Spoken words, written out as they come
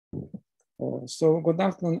So good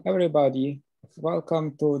afternoon, everybody.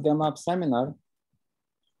 Welcome to the MAP seminar.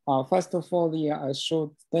 First of all, I should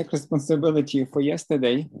take responsibility for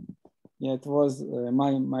yesterday. It was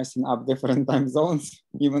my messing up different time zones,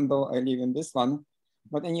 even though I live in this one.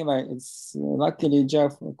 But anyway, it's luckily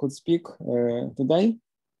Jeff could speak today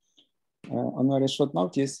on very short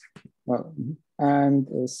notice.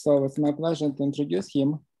 So it's my pleasure to introduce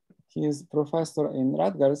him. He is professor in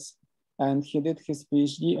Rutgers, and he did his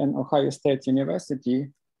PhD in Ohio State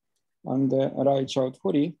University on the Ray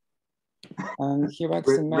Chaudhuri. And he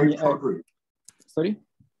works in many... Sorry?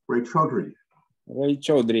 Ray Chaudhuri. Ray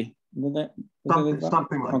Chaudhuri.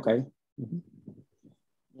 Something like okay.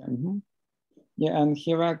 Yeah, and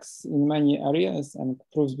he works in many areas and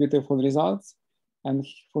proves beautiful results. And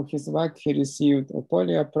for his work, he received a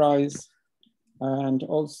Polya Prize and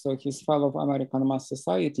also his Fellow of American Mass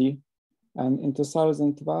Society. And in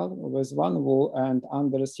 2012, with Van Wu and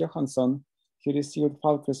Anders Johansson, he received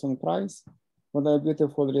Fulkerson Prize for their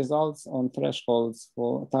beautiful results on thresholds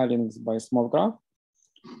for tilings by small graph.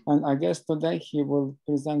 And I guess today he will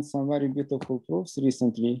present some very beautiful proofs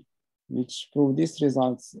recently, which prove these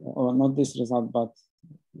results, or not this result, but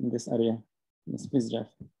in this area. Yes, please, Jeff.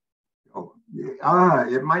 Oh,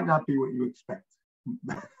 it might not be what you expect.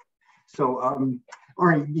 So, all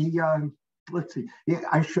right, let's see. Yeah,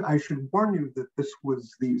 I should warn you that this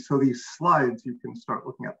was these slides you can start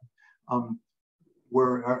looking at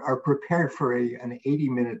are prepared for an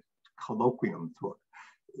 80-minute colloquium talk.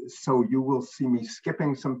 So you will see me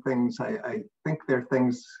skipping some things. I think they're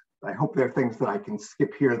things. I hope they're things that I can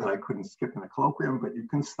skip here that I couldn't skip in a colloquium. But you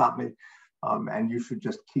can stop me, and you should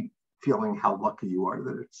just keep feeling how lucky you are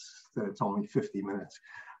that it's only 50 minutes.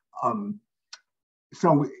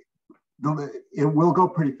 So it will go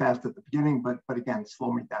pretty fast at the beginning, but again,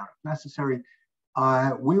 slow me down if necessary.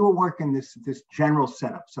 We will work in this general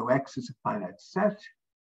setup. So X is a finite set.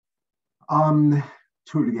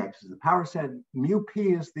 2 to the X is the power set. Mu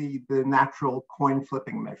P is the natural coin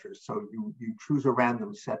flipping measure. So you choose a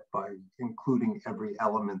random set by including every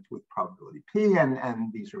element with probability P, and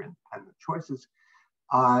these are independent choices.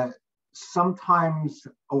 Sometimes,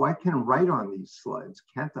 I can write on these slides,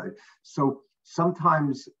 can't I? So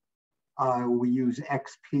sometimes we use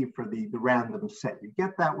XP for the random set you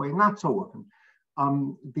get that way, not so often.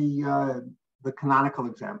 The canonical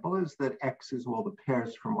example is that X is all the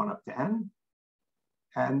pairs from 1 up to N.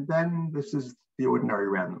 And then this is the ordinary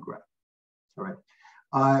random graph. All right.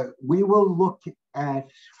 We will look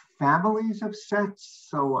at families of sets.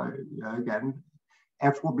 So again,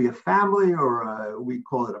 F will be a family, or we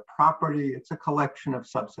call it a property. It's a collection of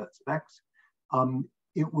subsets of X.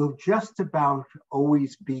 It will just about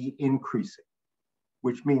always be increasing,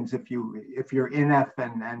 which means if you're in F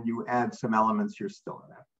and you add some elements, you're still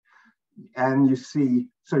in F. And you see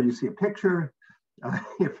a picture.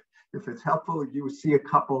 If it's helpful, you see a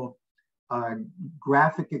couple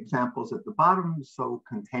graphic examples at the bottom. So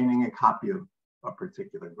containing a copy of a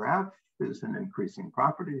particular graph is an increasing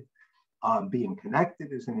property. Being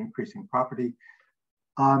connected is an increasing property.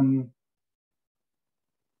 When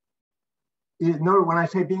I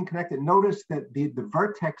say being connected, notice that the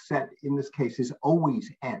vertex set in this case is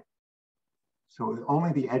always N. So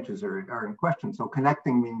only the edges are in question. So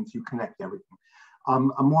connecting means you connect everything.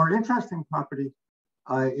 A more interesting property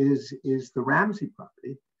is the Ramsey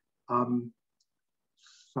property.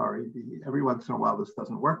 Sorry, every once in a while this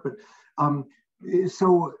doesn't work, but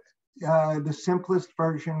the simplest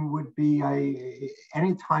version would be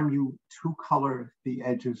anytime you two-color the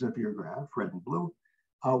edges of your graph, red and blue,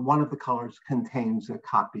 one of the colors contains a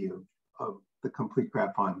copy of the complete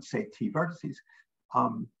graph on, say, T vertices.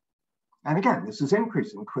 And again, this is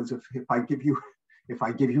increasing because if I give you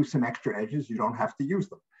some extra edges, you don't have to use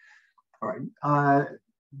them. All right.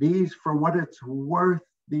 These, for what it's worth,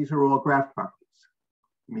 these are all graph properties,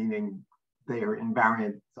 meaning they are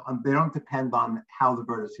invariant. They don't depend on how the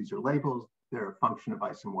vertices are labeled. They're a function of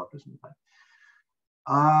isomorphism.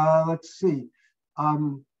 Let's see.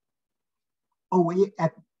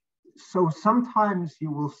 So sometimes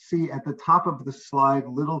you will see at the top of the slide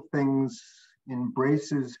little things in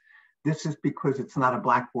braces. This is because it's not a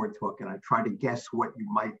Blackboard talk, and I try to guess what you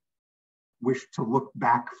might wish to look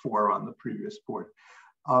back for on the previous board.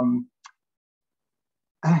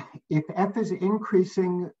 If F is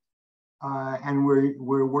increasing and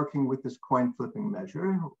we're working with this coin flipping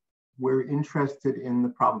measure, we're interested in the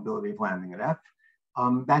probability of landing at F.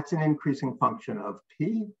 That's an increasing function of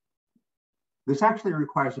P. This actually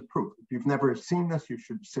requires a proof. If you've never seen this, you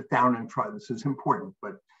should sit down and try. This is important,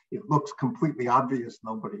 but it looks completely obvious.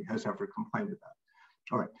 Nobody has ever complained about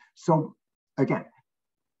it. All right, so again,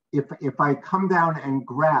 if I come down and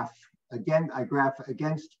graph, again, I graph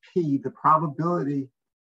against P the probability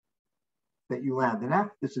that you land in F.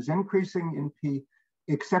 This is increasing in P,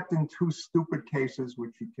 except in two stupid cases,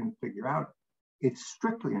 which you can figure out. It's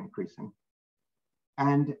strictly increasing.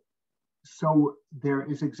 And so there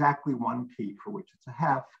is exactly one P for which it's a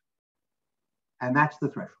half, and that's the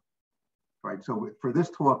threshold, right? So for this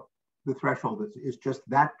talk, the threshold is just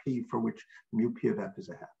that P for which mu P of F is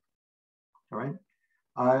a half, all right?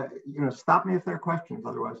 Stop me if there are questions,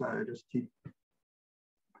 otherwise I just keep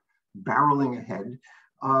barreling ahead.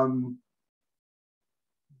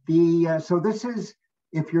 So this is,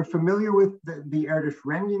 if you're familiar with the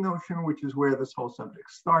Erdős-Rényi notion, which is where this whole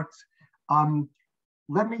subject starts,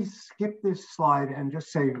 let me skip this slide and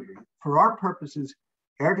just say, for our purposes,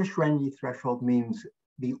 Erdős-Rényi threshold means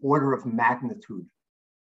the order of magnitude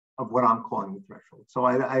of what I'm calling the threshold. So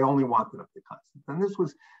I only wanted up the constant. And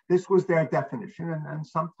this was their definition. And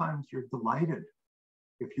sometimes you're delighted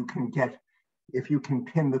if you can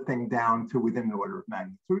pin the thing down to within the order of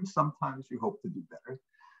magnitude. Sometimes you hope to do better.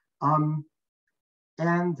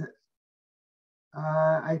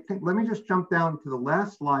 I think, let me just jump down to the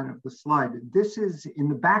last line of the slide. This is in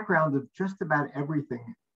the background of just about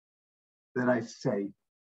everything that I say,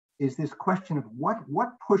 is this question of what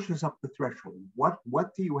pushes up the threshold? What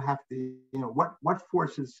do you have to, what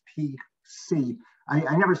forces PC?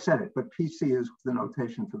 I never said it, but PC is the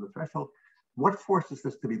notation for the threshold. What forces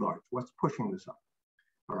this to be large? What's pushing this up?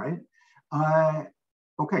 All right.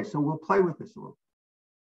 Okay, so we'll play with this a little.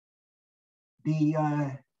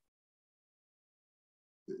 The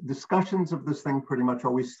discussions of this thing pretty much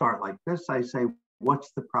always start like this. I say,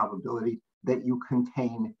 what's the probability that you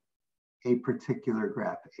contain a particular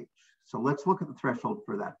graph H? So let's look at the threshold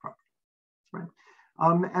for that property, right?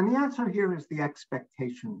 And the answer here is the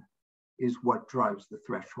expectation is what drives the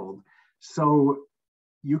threshold. So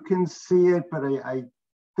you can see it, but I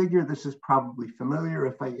figure this is probably familiar.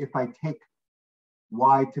 If I take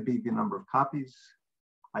Y to be the number of copies,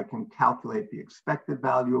 I can calculate the expected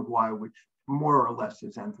value of Y, which more or less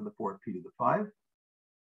is n to the 4 p to the 5,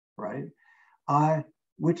 right?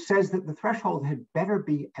 Which says that the threshold had better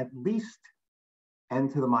be at least n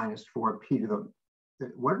to the minus 4 p to the,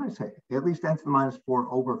 what did I say? At least n to the minus 4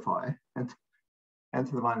 over 5, and n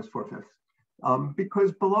to the minus 4/5.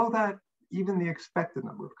 Because below that, even the expected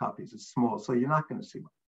number of copies is small, so you're not going to see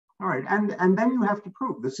much. All right, and then you have to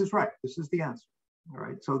prove this is right. This is the answer. All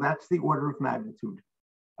right, so that's the order of magnitude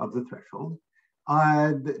of the threshold.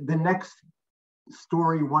 The next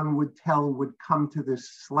story one would tell would come to this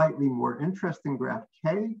slightly more interesting graph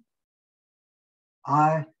K,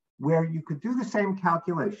 where you could do the same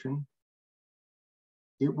calculation.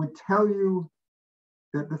 It would tell you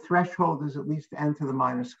that the threshold is at least n to the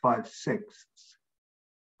minus 5/6,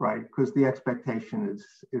 right? Because the expectation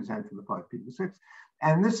is n to the 5 p to the 6.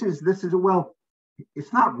 And this is well,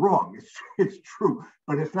 it's not wrong, it's true,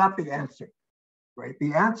 but it's not the answer, right?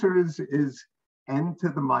 The answer is n to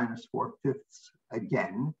the minus 4/5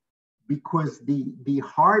 again, because the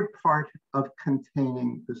hard part of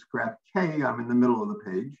containing this graph K, I'm in the middle of the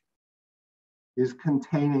page, is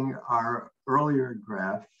containing our earlier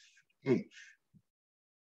graph H,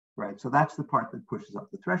 right? So that's the part that pushes up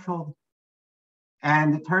the threshold.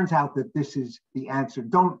 And it turns out that this is the answer.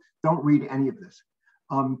 Don't read any of this.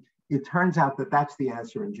 It turns out that that's the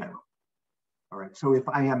answer in general. All right, so if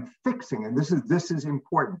I am fixing, and this is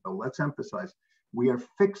important though, let's emphasize, we are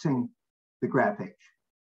fixing the graph H,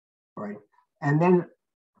 all right? And then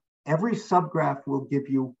every subgraph will give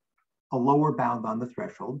you a lower bound on the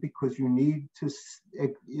threshold because you need to,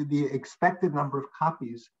 the expected number of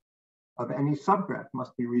copies of any subgraph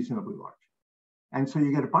must be reasonably large. And so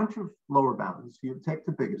you get a bunch of lower bounds, you take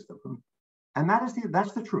the biggest of them, and that's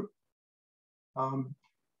the truth.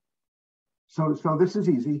 So this is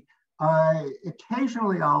easy.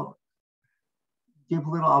 Occasionally I'll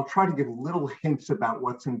try to give little hints about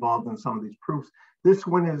what's involved in some of these proofs. This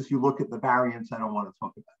one is, you look at the variance, I don't want to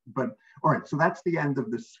talk about it, but all right, so that's the end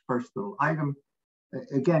of this first little item.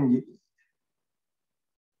 Again, you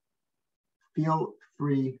feel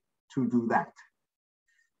free to do that.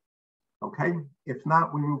 Okay, if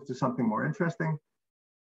not, we move to something more interesting.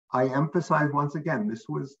 I emphasize once again, this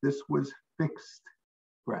was fixed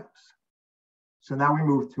graphs. So now we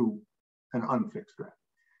move to an unfixed graph.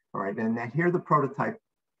 All right, and then here the prototype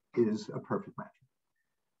is a perfect matching.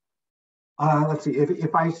 Let's see,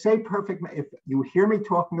 if I say perfect, if you hear me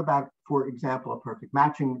talking about, for example, a perfect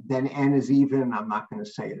matching, then n is even, I'm not going to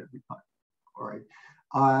say it every time. All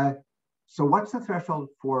right, so what's the threshold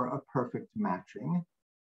for a perfect matching?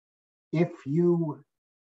 If you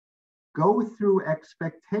go through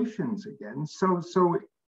expectations again, so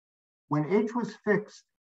when H was fixed,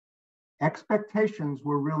 expectations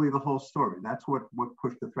were really the whole story. That's what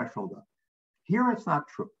pushed the threshold up. Here it's not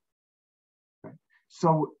true. Okay?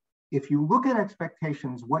 So if you look at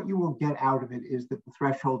expectations, what you will get out of it is that the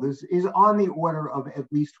threshold is on the order of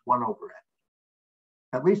at least 1 over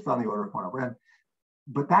n. At least on the order of 1 over n.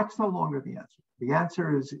 But that's no longer the answer. The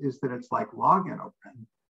answer is that it's like log n over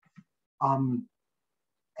n.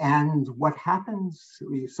 And what happens,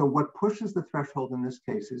 so what pushes the threshold in this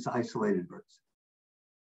case is isolated vertices.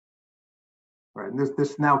 Right, and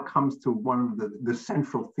this now comes to one of the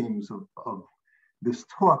central themes of this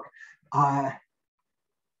talk.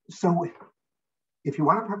 So if you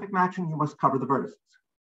want a perfect matching, you must cover the vertices,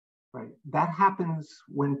 right? That happens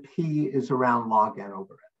when P is around log n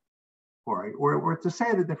over n, all right? Or to say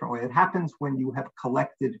it a different way, it happens when you have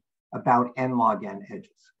collected about n log n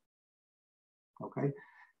edges, okay?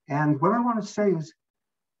 And what I want to say is,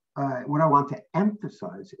 what I want to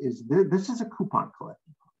emphasize is this is a coupon collector.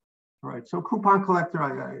 All right, so coupon collector,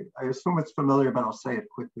 I assume it's familiar, but I'll say it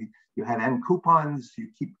quickly. You have n coupons, you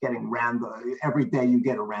keep getting random, every day you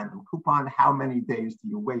get a random coupon. How many days do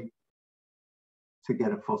you wait to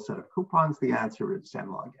get a full set of coupons? The answer is n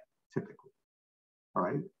log n, typically. All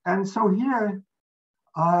right, and so here,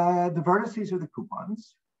 the vertices are the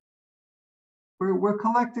coupons. We're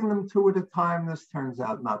collecting them 2 at a time. This turns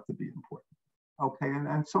out not to be important. Okay,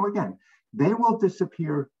 and so again, they will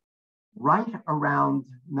disappear right around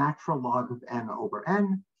natural log of n over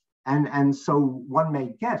n. And so one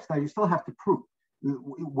may guess, now you still have to prove.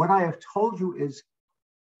 What I have told you is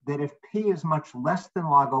that if P is much less than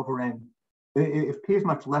log over n, if P is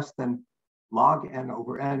much less than log n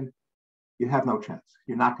over n, you have no chance.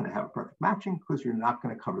 You're not going to have a perfect matching because you're not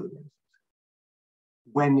going to cover the vertices.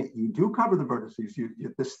 When you do cover the vertices,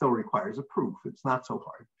 this still requires a proof. It's not so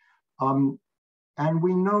hard. And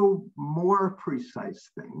we know more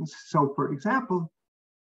precise things. So for example,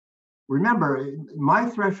 remember, my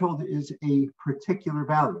threshold is a particular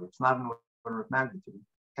value. It's not an order of magnitude.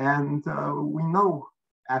 And we know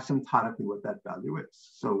asymptotically what that value is.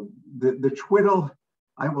 So the twiddle,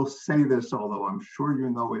 I will say this, although I'm sure you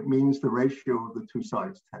know, it means the ratio of the 2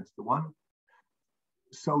 sides tends to 1.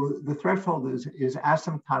 So the threshold is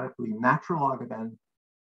asymptotically natural log of n.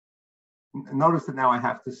 Notice that now I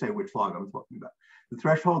have to say which log I'm talking about. The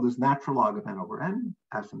threshold is natural log of n over n,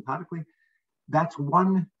 asymptotically. That's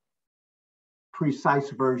one precise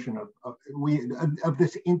version of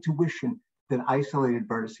this intuition that isolated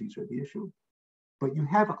vertices are the issue. But you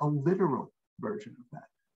have a literal version of that,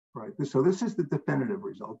 right? So this is the definitive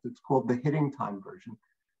result. It's called the hitting time version.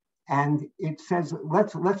 And it says,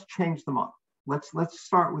 let's change them up. Let's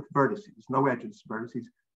start with vertices, no edges, vertices.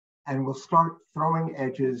 And we'll start throwing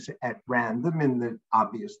edges at random in the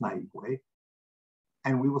obvious naive way.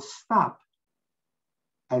 And we will stop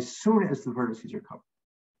as soon as the vertices are covered,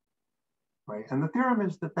 right? And the theorem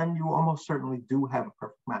is that then you almost certainly do have a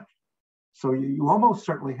perfect match. So you almost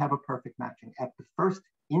certainly have a perfect matching at the first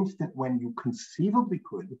instant when you conceivably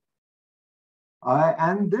could.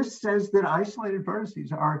 And this says that isolated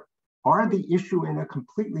vertices are the issue in a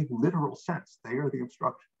completely literal sense. They are the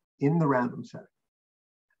obstruction in the random setting.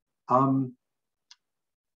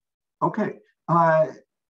 Okay,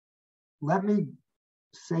 let me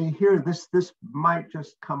say here, this might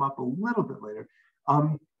just come up a little bit later.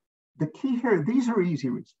 The key here, these are easy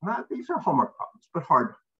reads. These are homework problems, but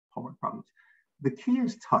hard homework problems. The key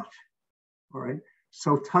is touch, all right?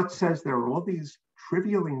 So touch says there are all these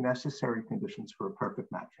trivially necessary conditions for a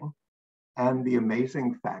perfect matching. And the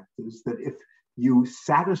amazing fact is that if you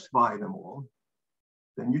satisfy them all,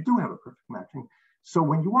 then you do have a perfect matching. So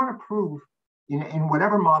when you want to prove in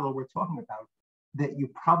whatever model we're talking about that you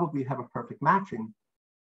probably have a perfect matching,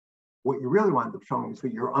 what you really wind up showing is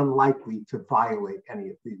that you're unlikely to violate any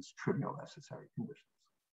of these trivial necessary conditions.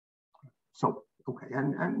 So, okay,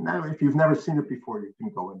 and now if you've never seen it before, you can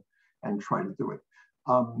go in and try to do it.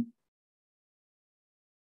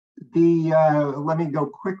 Let me go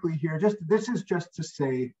quickly here. This is just to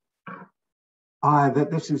say that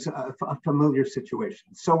this is a familiar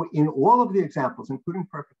situation. So in all of the examples, including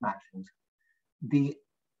perfect matchings, the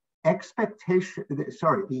expectation,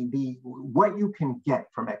 what you can get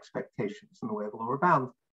from expectations in the way of a lower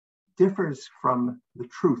bound differs from the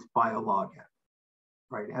truth by a log n,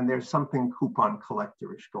 right? And there's something coupon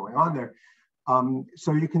collector-ish going on there.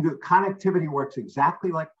 So you can do, connectivity works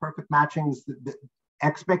exactly like perfect matchings. The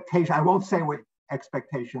expectation, I won't say what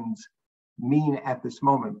expectations mean at this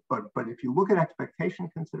moment, but if you look at expectation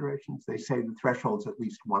considerations, they say the threshold is at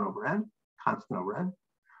least 1 over n, constant over n.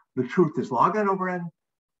 The truth is log n over n.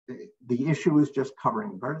 The issue is just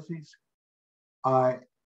covering the vertices.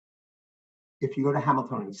 if you go to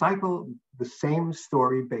Hamiltonian cycle, the same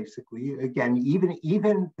story basically. Again,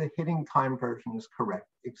 even the hitting time version is correct,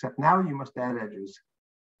 except now you must add edges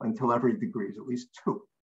until every degree is at least 2.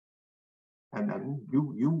 And then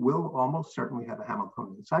you will almost certainly have a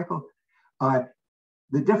Hamiltonian cycle.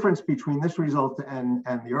 The difference between this result and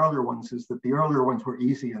the earlier ones is that the earlier ones were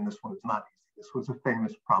easy and this one is not easy. This was a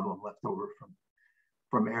famous problem left over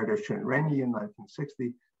from Erdős and Renyi in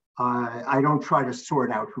 1960. I don't try to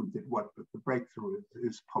sort out who did what, but the breakthrough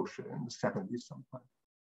is Posha in the 70s sometime.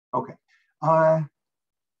 Okay.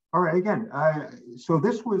 All right, again, so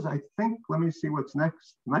this was, I think, let me see what's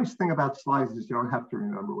next. Nice thing about slides is you don't have to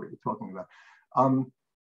remember what you're talking about.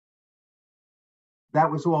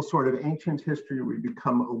 That was all sort of ancient history. We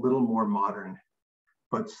become a little more modern,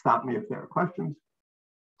 but stop me if there are questions.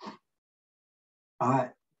 All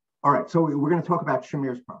right, so we're going to talk about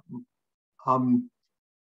Shamir's problem.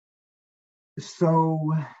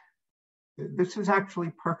 So this is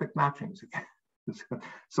actually perfect matchings again.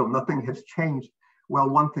 So nothing has changed. Well,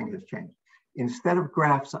 one thing has changed. Instead of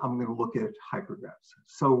graphs, I'm going to look at hypergraphs.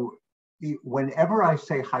 So whenever I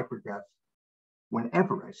say hypergraph,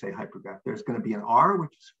 there's going to be an R,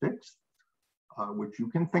 which is fixed, which you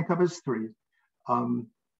can think of as 3. And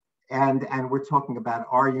we're talking about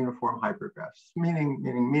R uniform hypergraphs,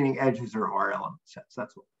 meaning edges are R element sets.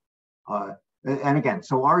 That's all. And again,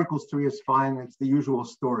 so R equals 3 is fine. It's the usual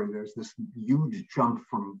story. There's this huge jump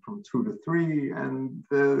from 2 to 3, and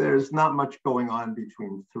there's not much going on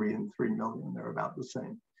between 3 and 3 million. They're about the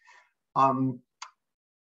same.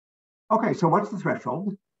 Okay, so what's the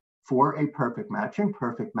threshold for a perfect matching?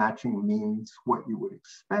 Perfect matching means what you would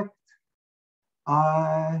expect.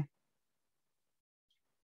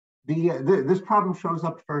 This problem shows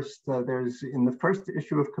up first. There's in the first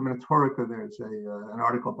issue of Combinatorica, there's an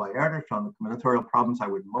article by Erdős on the combinatorial problems I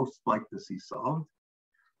would most like to see solved.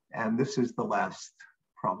 And this is the last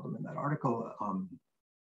problem in that article.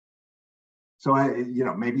 So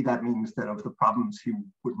maybe that means that of the problems he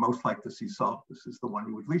would most like to see solved, this is the one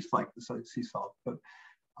he would least like to see solved. But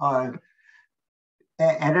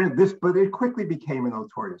but it quickly became a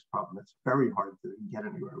notorious problem. It's very hard to get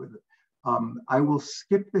anywhere with it. I will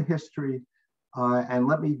skip the history and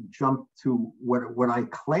let me jump to what I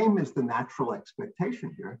claim is the natural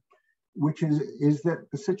expectation here, which is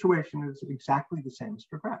that the situation is exactly the same as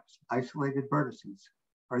for graphs. Isolated vertices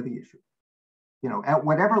are the issue. At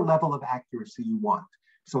whatever level of accuracy you want.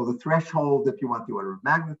 So the threshold, if you want the order of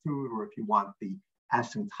magnitude, or if you want the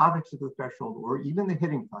asymptotics of the threshold, or even the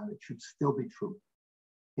hitting time, it should still be true.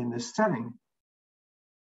 In this setting,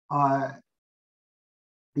 the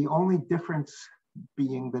only difference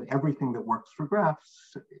being that everything that works for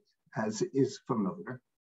graphs, as is familiar,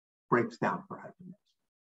 breaks down for hypergraphs.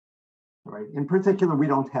 Right? In particular, we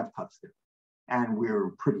don't have Tufts, and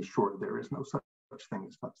we're pretty sure there is no such thing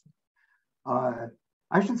as Tufts.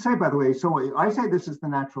 I should say, by the way, so I say this is the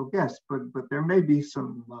natural guess, but there may be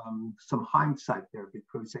some hindsight there,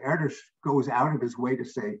 because Erdős goes out of his way to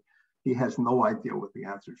say he has no idea what the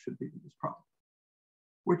answer should be to this problem,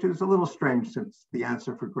 which is a little strange since the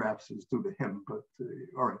answer for graphs is due to him, but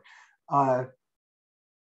all right.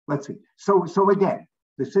 Let's see. So again,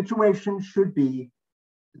 the situation should be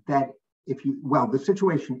that the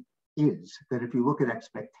situation is that if you look at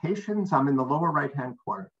expectations, I'm in the lower right-hand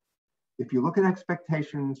corner. If you look at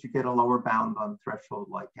expectations, you get a lower bound on threshold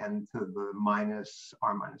like n to the minus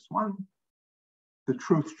r minus 1. The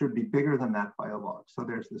truth should be bigger than that by a log. So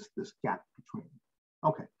there's this gap between them.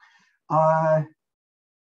 Okay.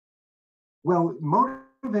 Well,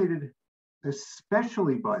 motivated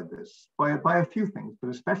especially by this, by a few things,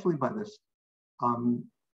 but especially by this, in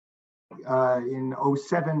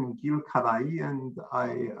 07, Gil Karai and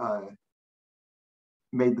I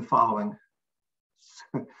made the following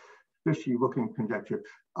fishy looking conjecture.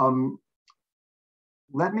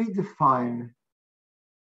 Let me define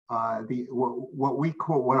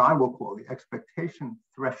what I will call the expectation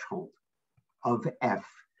threshold of F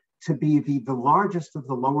to be the largest of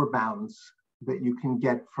the lower bounds that you can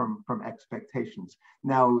get from expectations.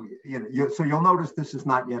 Now, so you'll notice this is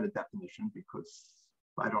not yet a definition because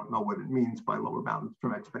I don't know what it means by lower bound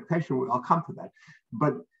from expectation. I'll come to that.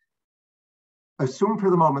 But assume for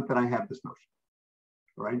the moment that I have this notion,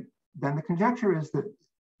 right? Then the conjecture is that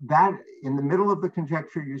in the middle of the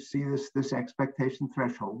conjecture, you see this expectation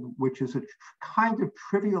threshold, which is a kind of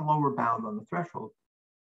trivial lower bound on the threshold.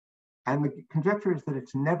 And the conjecture is that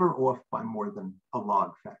it's never off by more than a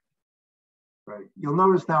log factor, right? You'll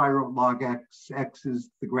notice now I wrote log x, x is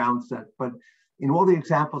the ground set, but in all the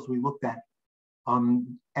examples we looked at,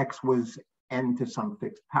 x was n to some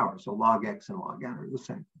fixed power. So log x and log n are the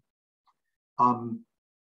same.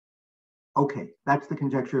 Okay, that's the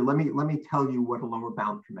conjecture. Let me tell you what a lower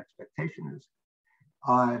bound from expectation is.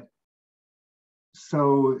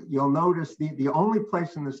 So you'll notice the only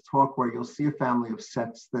place in this talk where you'll see a family of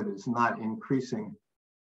sets that is not increasing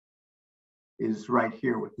is right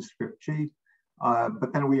here with the script G,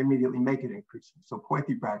 but then we immediately make it increasing. So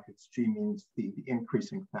pointhy brackets G means the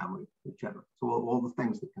increasing family of generates. So all the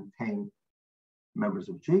things that contain members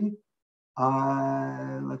of G.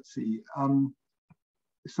 Let's see.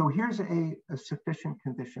 So here's a sufficient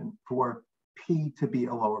condition for P to be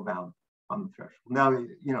a lower bound on the threshold. Now,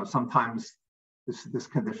 you know, sometimes this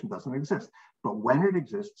condition doesn't exist, but when it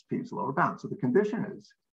exists, P is a lower bound. So the condition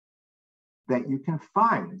is that you can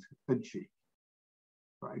find a G,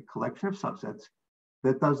 right, collection of subsets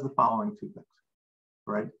that does the following two things,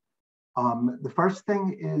 right? The first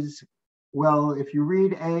thing is, well, if you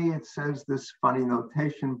read A, it says this funny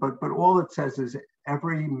notation, but all it says is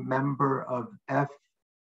every member of F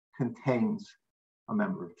contains a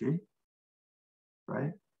member of G,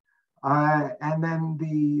 right? And then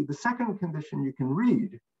the second condition you can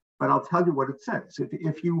read, but I'll tell you what it says.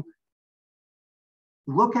 If you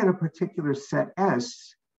look at a particular set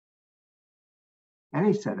S,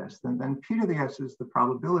 any set S, then P to the S is the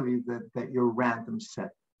probability that your random set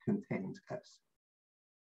contains S.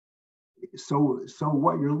 So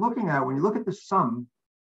what you're looking at, when you look at the sum,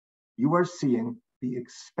 you are seeing the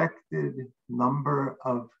expected number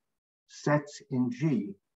of sets in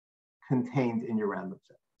G contained in your random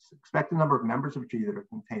set. Expected number of members of G that are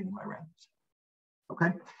contained in my random set.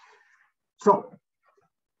 Okay? So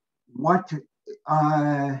what,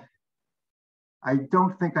 I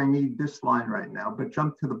don't think I need this line right now, but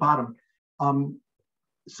jump to the bottom.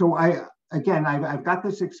 So I've got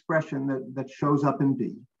this expression that shows up in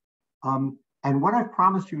B. And what I've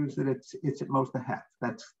promised you is that it's at most a half.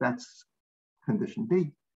 That's condition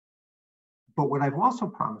B. But what I've also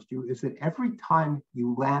promised you is that every time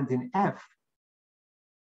you land in F,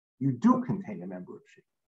 you do contain a member of G.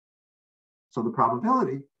 So the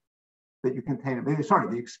probability that you contain,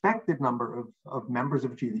 the expected number of members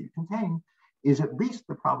of G that you contain is at least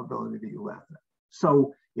the probability that you land in F.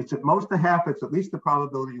 So it's at most a half, it's at least the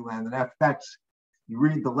probability you land in F. That's, you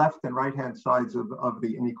read the left and right-hand sides of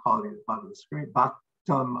the inequality at the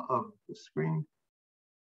bottom of the screen,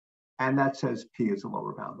 and that says P is a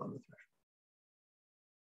lower bound on the threshold.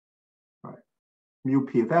 All right. Mu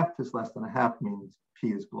P of F is less than a half means P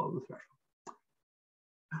is below the threshold.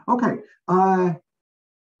 Okay.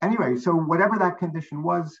 Anyway, so whatever that condition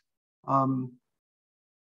was,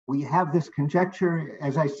 we have this conjecture.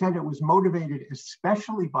 As I said, it was motivated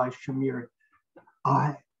especially by Shamir,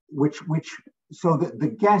 so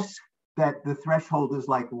the guess that the threshold is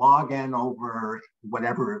like log n over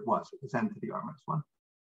whatever it was n to the r minus 1.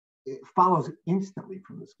 It follows instantly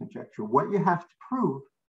from this conjecture. What you have to prove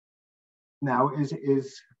now is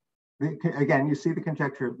again, you see the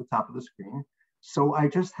conjecture at the top of the screen. So I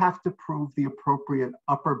just have to prove the appropriate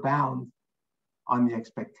upper bound on the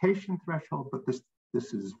expectation threshold, but this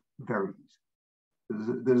is very easy.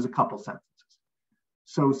 There's a couple sentences.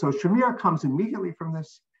 So Shamir comes immediately from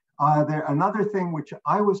this. Another thing which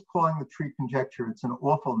I was calling the tree conjecture, it's an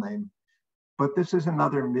awful name, but this is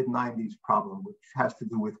another mid-90s problem, which has to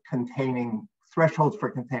do with containing thresholds for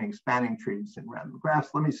containing spanning trees in random graphs.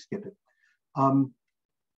 Let me skip it.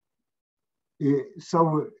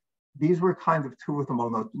 So these were kind of two of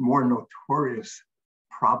the more notorious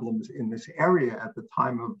problems in this area at the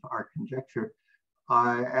time of our conjecture.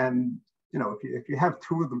 And you know, if you have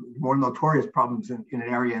two of the more notorious problems in an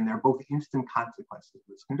area and they're both instant consequences of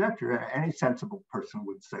this conjecture, any sensible person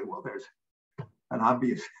would say, well, there's an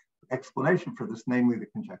obvious explanation for this, namely the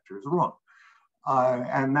conjecture is wrong.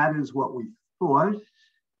 And that is what we thought.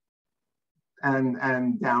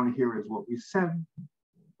 And down here is what we said,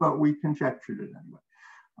 but we conjectured it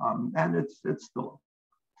anyway. And it's still.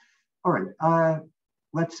 All right,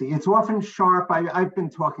 let's see. It's often sharp. I've been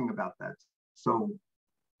talking about that. So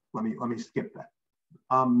let me skip that.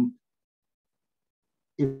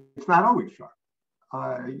 It's not always sharp.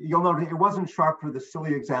 You'll note it wasn't sharp for the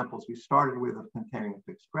silly examples we started with of containing a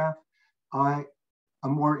fixed graph. A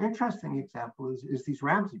more interesting example is these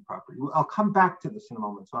Ramsey properties. I'll come back to this in a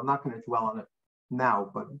moment, so I'm not going to dwell on it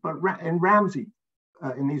now. But in Ramsey,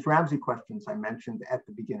 in these Ramsey questions I mentioned at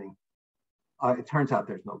the beginning, it turns out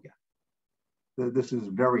there's no gap. This is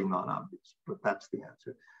very non-obvious, but that's the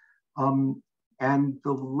answer. And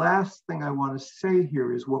the last thing I want to say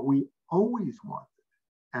here is what we always wanted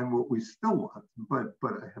and what we still want, but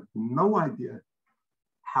I have no idea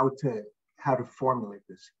how to formulate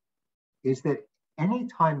this, is that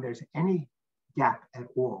anytime there's any gap at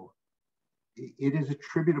all, it is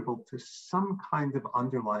attributable to some kind of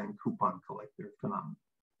underlying coupon collector phenomenon.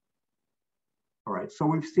 All right, so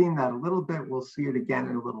we've seen that a little bit. We'll see it again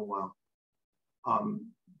in a little while.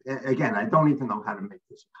 Again, I don't even know how to make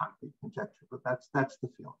this a concrete conjecture, but that's the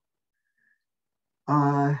feeling.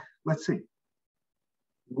 Let's see.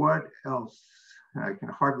 What else? I can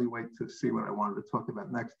hardly wait to see what I wanted to talk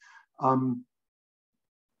about next.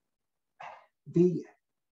 This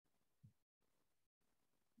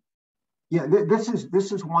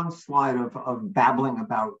is one slide of babbling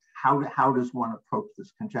about how does one approach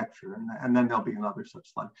this conjecture, and then there'll be another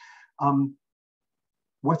such slide.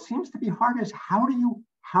 What seems to be hard is how do you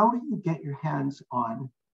get your hands on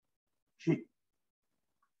G,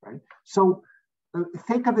 right? So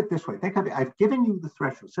think of it this way. Think of it. I've given you the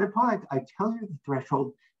threshold. So I tell you the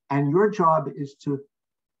threshold, and your job is to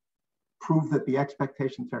prove that the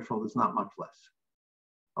expectation threshold is not much less.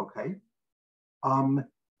 Okay.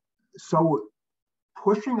 So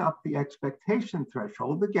pushing up the expectation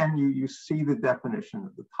threshold, again, you see the definition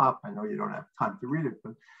at the top. I know you don't have time to read it,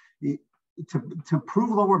 but to prove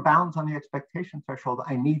lower bounds on the expectation threshold,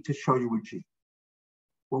 I need to show you a G.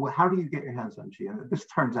 Well, how do you get your hands on G? And this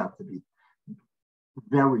turns out to be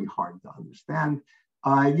very hard to understand.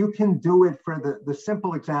 You can do it for the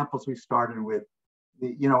simple examples we started with.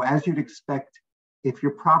 As you'd expect, if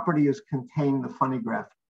your property is contained the funny graph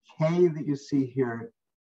K that you see here,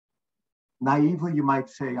 naively you might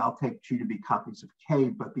say, I'll take G to be copies of K,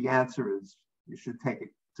 but the answer is you should take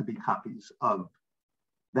it to be copies of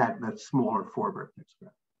that smaller 4-vertex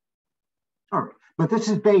graph. All right, but this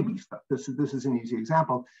is baby stuff. This is an easy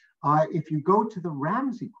example. If you go to the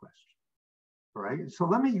Ramsey question, all right, so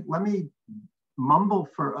let me mumble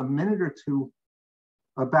for a minute or two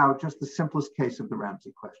about just the simplest case of the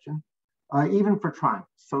Ramsey question, even for triangles.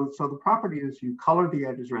 So the property is you color the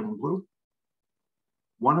edges red and blue.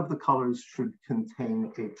 One of the colors should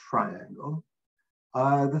contain a triangle.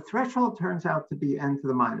 The threshold turns out to be n to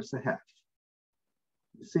the minus a half.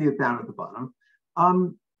 You see it down at the bottom.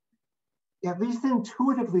 At least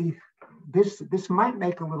intuitively, this might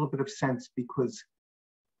make a little bit of sense because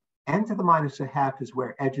n to the minus a half is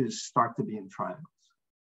where edges start to be in triangles.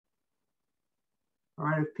 All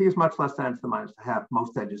right, if p is much less than n to the minus a half,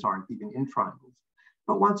 most edges aren't even in triangles.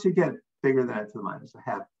 But once you get bigger than n to the minus a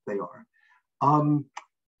half, they are.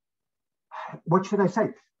 What should I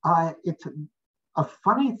say? It's a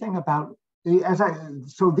funny thing about, I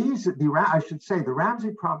should say the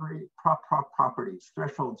Ramsey properties,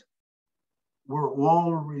 thresholds, were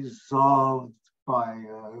all resolved by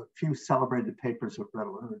a few celebrated papers of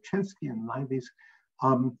Bredel and Rachinsky in the 90s.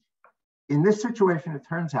 In this situation, it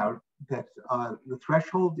turns out that the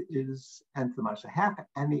threshold is n to the minus a half,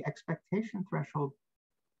 and the expectation threshold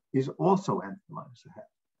is also n to the minus a half,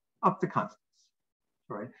 up to constants,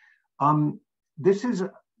 right? This is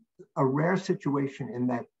a rare situation in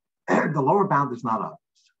that the lower bound is not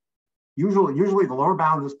obvious. Usually the lower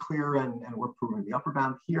bound is clear and we're proving the upper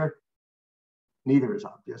bound. Here, neither is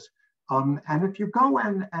obvious. And if you go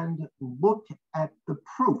and look at the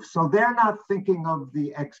proof, so they're not thinking of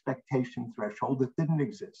the expectation threshold. It didn't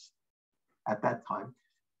exist at that time.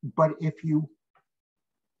 But if you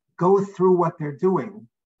go through what they're doing,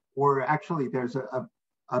 or actually there's a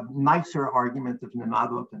nicer argument of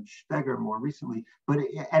Nenadov and Steger more recently, but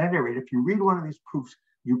at any rate, if you read one of these proofs,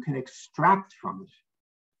 you can extract from it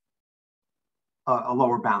a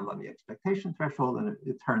lower bound on the expectation threshold, and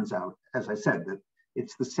it turns out, as I said, that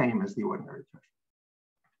it's the same as the ordinary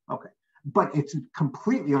threshold. Okay, but it's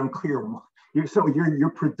completely unclear. So you're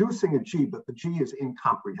producing a G, but the G is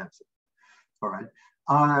incomprehensible. All right.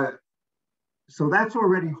 So that's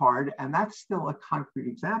already hard, and that's still a concrete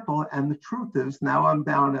example. And the truth is, now I'm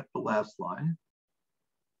down at the last line.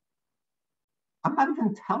 I'm not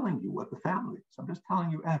even telling you what the family is. I'm just telling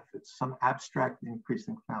you F. It's some abstract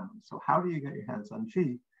increasing family. So how do you get your hands on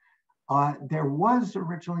G? There was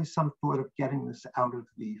originally some thought of getting this out of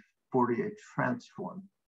the Fourier transform.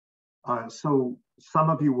 So some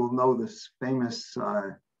of you will know this famous,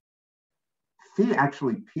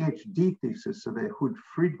 actually PhD thesis of Ehud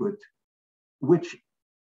Friedgut, which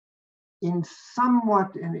in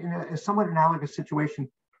a somewhat analogous situation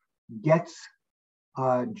gets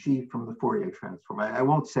G from the Fourier transform. I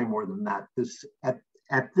won't say more than that.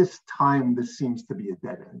 At this time, this seems to be a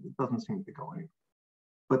dead end. It doesn't seem to go anywhere.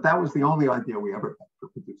 But that was the only idea we ever had for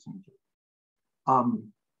producing G.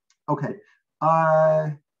 Okay.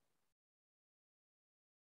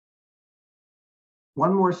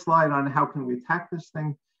 One more slide on how can we attack this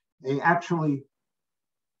thing. Actually,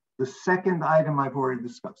 the second item I've already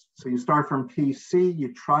discussed. So you start from PC,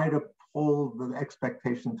 you try to pull the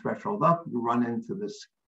expectation threshold up, you run into this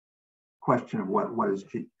question of what is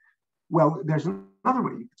G. Well, there's another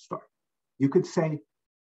way you could start. You could say,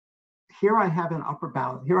 here I have an upper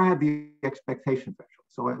bound, here I have the expectation threshold.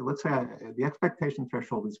 So let's say the expectation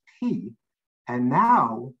threshold is P, and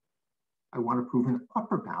now I want to prove an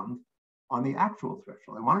upper bound on the actual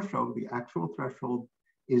threshold. I want to show the actual threshold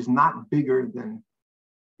is not bigger than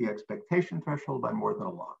the expectation threshold by more than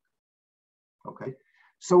a log. Okay,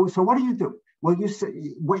 so what do? Well, you say,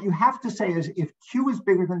 what you have to say is if Q is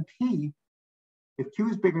bigger than P, if Q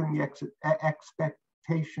is bigger than the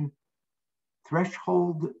expectation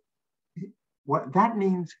threshold, what that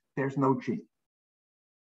means, there's no G.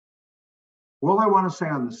 All I want to say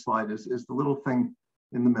on this slide is the little thing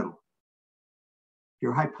in the middle.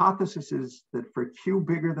 Your hypothesis is that for Q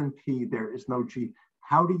bigger than P, there is no G.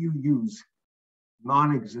 How do you use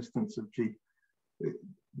non-existence of G?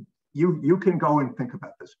 You can go and think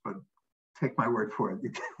about this, but take my word for it.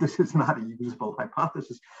 This is not a usable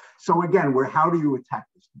hypothesis. So again, how do you attack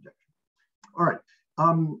this conjecture? All right,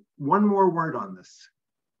 one more word on this.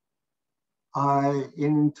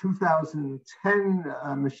 In 2010,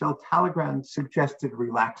 Michel Talleyrand suggested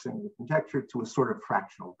relaxing the conjecture to a sort of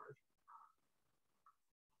fractional version.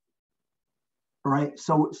 All right,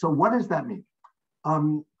 so what does that mean?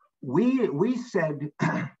 We said,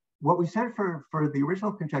 what we said for the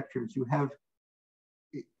original conjectures, you have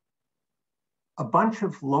a bunch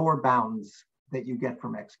of lower bounds that you get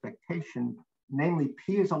from expectation, namely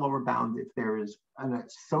P is a lower bound if there is an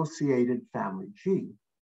associated family G.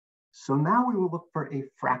 So now we will look for a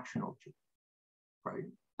fractional G, right?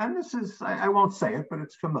 And this is, I won't say it, but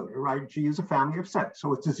it's familiar, right? G is a family of sets,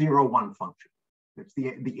 so it's a 0-1 function. It's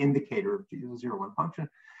the indicator of G is a 0-1 function.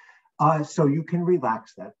 So you can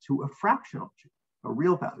relax that to a fractional G, a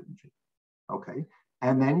real value G, okay?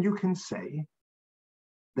 And then you can say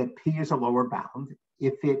that P is a lower bound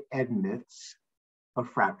if it admits a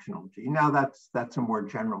fractional G. Now that's a more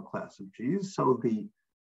general class of G's. So the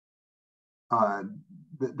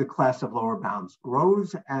class of lower bounds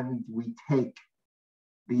grows, and we take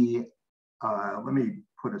the, let me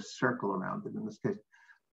put a circle around it in this case.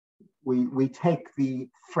 We take the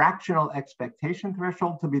fractional expectation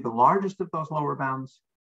threshold to be the largest of those lower bounds.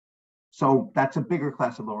 So that's a bigger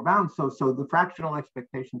class of lower bounds. So the fractional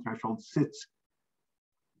expectation threshold sits,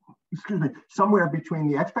 somewhere between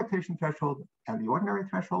the expectation threshold and the ordinary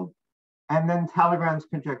threshold. And then Talleyrand's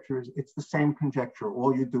conjecture is, it's the same conjecture.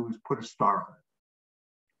 All you do is put a star on it,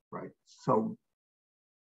 right? So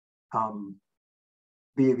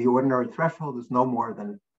the ordinary threshold is no more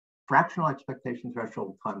than fractional expectation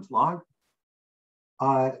threshold times log.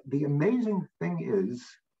 The amazing thing is,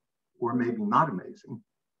 or maybe not amazing,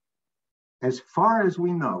 as far as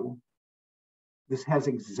we know, this has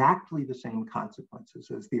exactly the same consequences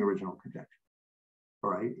as the original conjecture. All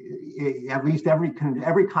right, at least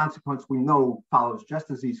every consequence we know follows just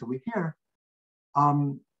as easily here.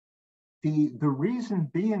 The reason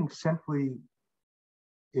being simply,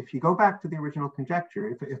 if you go back to the original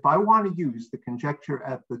conjecture, if I want to use the conjecture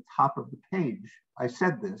at the top of the page, I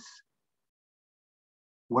said this,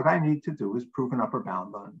 what I need to do is prove an upper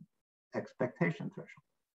bound on expectation threshold.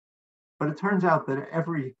 But it turns out that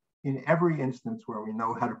in every instance where we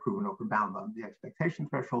know how to prove an upper bound on the expectation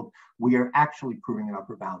threshold, we are actually proving an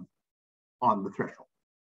upper bound on the threshold.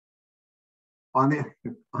 On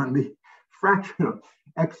the fractional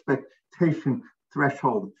expectation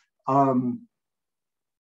threshold. All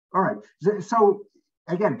right, so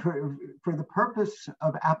again, for the purpose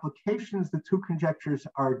of applications, the two conjectures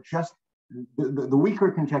are just, the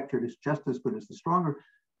weaker conjecture is just as good as the stronger.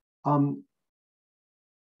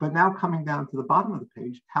 But now coming down to the bottom of the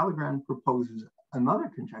page, Talleyrand proposes another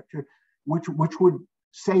conjecture, which would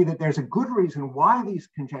say that there's a good reason why these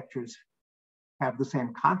conjectures have the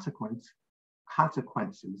same consequences.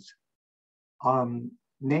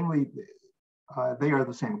 Namely, they are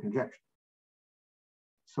the same conjecture.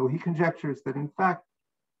 So he conjectures that in fact,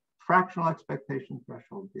 fractional expectation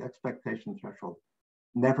threshold, the expectation threshold,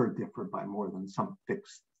 never differ by more than some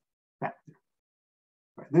fixed factor.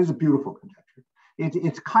 Right? This is a beautiful conjecture.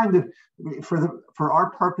 It's kind of, for our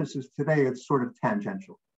purposes today, it's sort of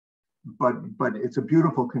tangential, but it's a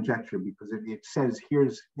beautiful conjecture because it says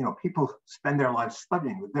here's, people spend their lives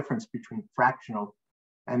studying the difference between fractional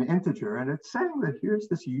and integer, and it's saying that here's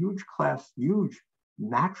this huge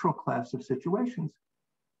natural class of situations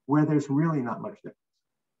where there's really not much difference.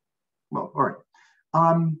 Well, all right.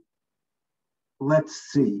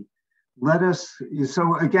 Let's see.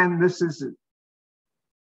 So again, this is,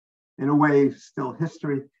 in a way, still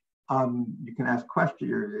history. You can ask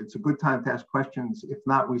questions. It's a good time to ask questions. If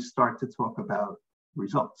not, we start to talk about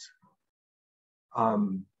results.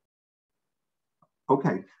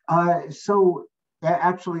 Okay, so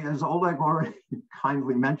actually, as Oleg already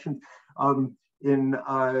kindly mentioned, in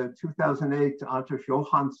 2008, Anders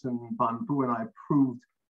Johansson, Van Bu, and I proved,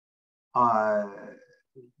 well,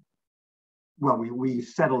 we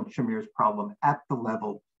settled Shamir's problem at the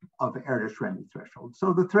level of Erdős-Renyi threshold.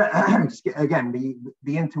 So again,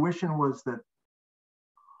 the intuition was that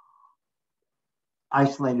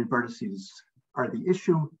isolated vertices are the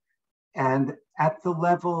issue, and at the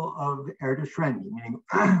level of Erdős-Renyi, meaning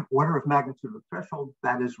order of magnitude of threshold,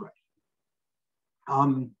 that is right.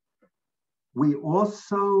 We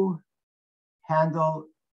also handle,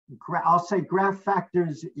 I'll say graph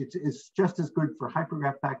factors, it's just as good for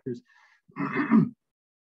hypergraph factors.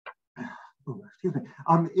 Oh, excuse me.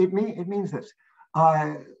 It means this.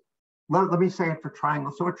 Let me say it for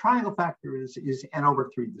triangle. So a triangle factor is n over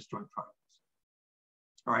 3 disjoint triangles.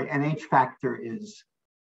 All right, and H factor is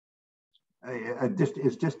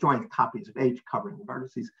disjoint copies of H covering the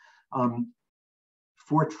vertices.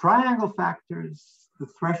 For triangle factors, the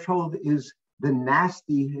threshold is the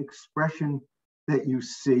nasty expression that you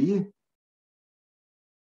see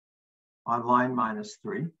on line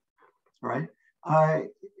 -3, right?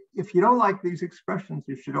 If you don't like these expressions,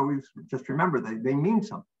 you should always just remember they mean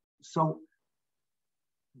something. So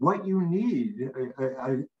what you need,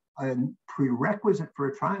 a prerequisite for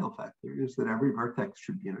a triangle factor is that every vertex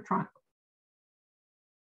should be in a triangle.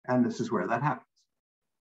 And this is where that happens.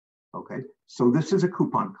 Okay, so this is a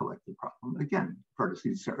coupon collecting problem. Again,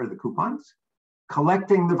 vertices are the coupons.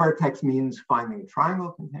 Collecting the vertex means finding a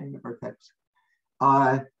triangle containing the vertex.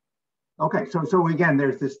 Okay, so again,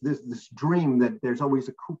 there's this dream that there's always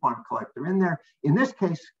a coupon collector in there. In this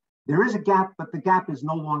case, there is a gap, but the gap is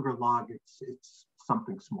no longer log, it's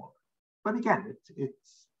something smaller. But again,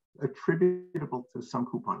 it's attributable to some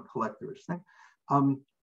coupon collector-ish thing.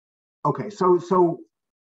 Okay, so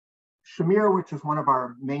Shamir, which is one of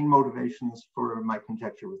our main motivations for my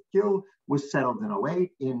conjecture with Gill, was settled in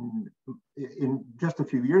 08. In just a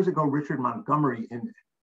few years ago, Richard Montgomery,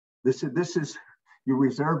 this is you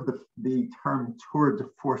reserve the term tour de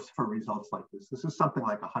force for results like this. This is something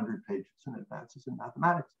like 100 pages in Advances in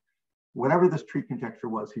Mathematics. Whatever this tree conjecture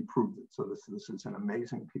was, he proved it. So this is an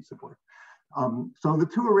amazing piece of work. So the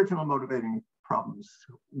two original motivating problems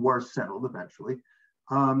were settled eventually.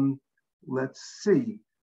 Let's see.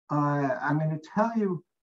 I'm going to tell you,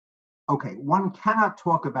 okay, one cannot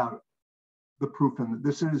talk about the proof, and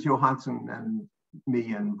this is Johansson and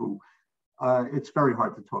me and Vu. It's very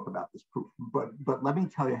hard to talk about this proof, but let me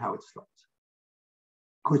tell you how it starts,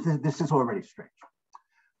 because this is already strange.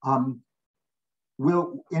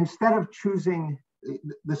 We'll, instead of choosing,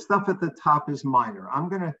 the stuff at the top is minor. I'm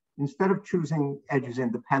gonna, instead of choosing edges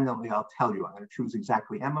independently, I'll tell you, I'm gonna choose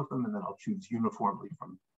exactly M of them, and then I'll choose uniformly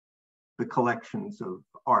from the collections of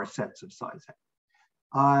R sets of size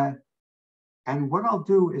A. And what I'll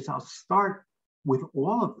do is I'll start with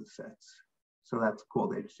all of the sets. So that's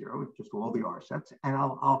called H0, it's just all the R sets. And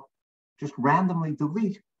I'll just randomly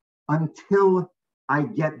delete until I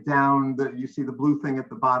get down, you see the blue thing at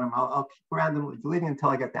the bottom, I'll keep randomly deleting until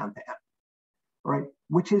I get down to M, all right?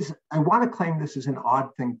 Which is, I want to claim this is an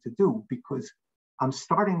odd thing to do because I'm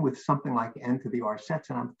starting with something like N to the R sets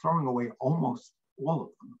and I'm throwing away almost all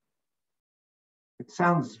of them. It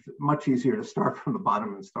sounds much easier to start from the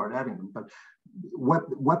bottom and start adding them, but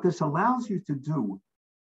what this allows you to do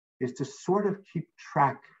is to sort of keep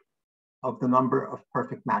track of the number of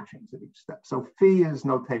perfect matchings at each step. So phi is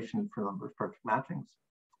notation for number of perfect matchings.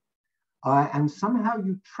 And somehow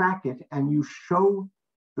you track it and you show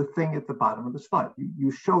the thing at the bottom of the slide.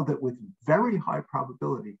 You show that with very high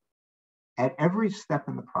probability, at every step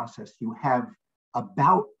in the process, you have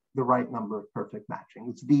about the right number of perfect matching.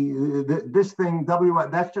 It's this thing, W,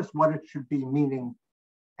 that's just what it should be, meaning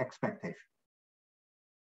expectation.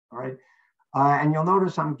 All right. And you'll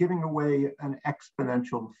notice I'm giving away an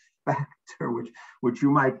exponential factor, which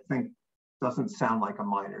you might think doesn't sound like a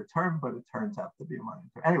minor term, but it turns out to be a minor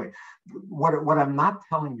term. Anyway, what I'm not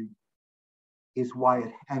telling you is why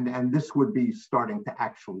it, and this would be starting to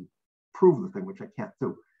actually prove the thing, which I can't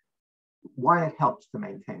do, why it helps to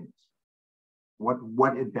maintain this,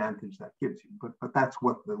 what advantage that gives you. But that's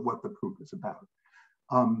what the proof is about.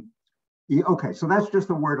 Okay, so that's just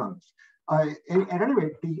a word on this. At any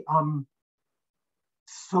rate,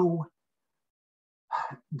 so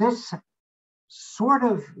this sort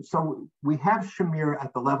of, so we have Shamir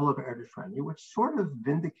at the level of Erdős-Renyi, which sort of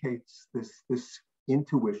vindicates this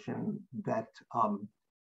intuition that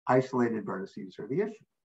isolated vertices are the issue,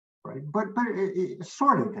 right? But it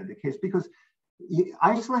sort of indicates, because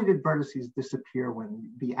isolated vertices disappear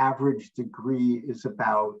when the average degree is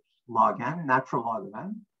about log n, natural log of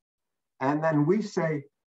n. And then we say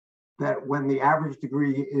that when the average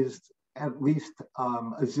degree is at least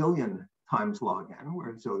a zillion times log n,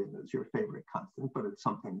 where a zillion is your favorite constant, but it's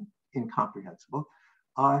something incomprehensible.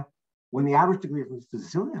 When the average degree is at least a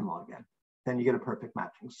zillion log n, then you get a perfect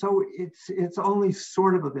matching. So it's only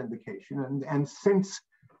sort of a vindication. And since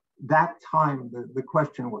that time, the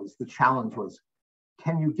question was, the challenge was,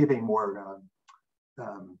 can you give a more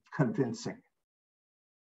convincing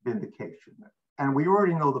vindication? And we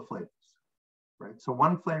already know the flavors, right? So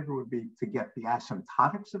one flavor would be to get the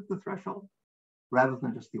asymptotics of the threshold rather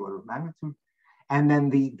than just the order of magnitude. And then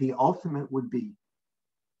the ultimate would be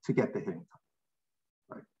to get the hitting time,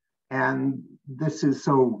 right? And this is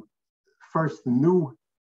so first new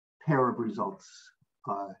pair of results.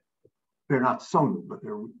 They're not so new, but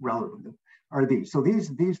they're relatively new, are these. So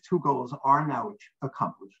these two goals are now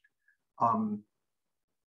accomplished.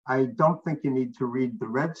 I don't think you need to read the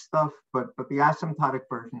red stuff, but the asymptotic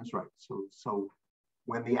version is right. So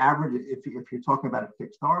when the average, if you're talking about a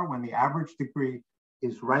fixed R, when the average degree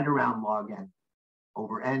is right around log n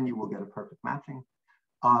over n, you will get a perfect matching.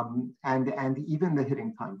 And even the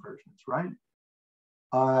hitting time version is right.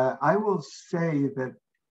 I will say that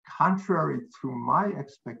contrary to my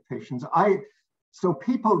expectations,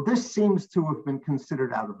 this seems to have been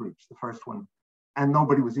considered out of reach, the first one, and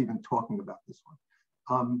nobody was even talking about this one.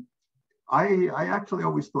 I actually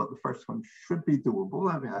always thought the first one should be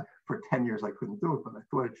doable. I mean, for 10 years I couldn't do it, but I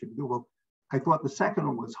thought it should be doable. I thought the second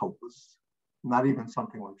one was hopeless, not even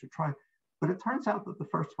something one should try. But it turns out that the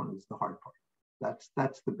first one is the hard part.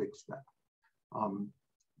 That's the big step.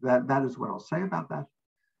 That is what I'll say about that.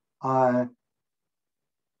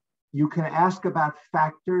 You can ask about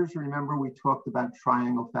factors. Remember, we talked about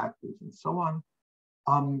triangle factors and so on.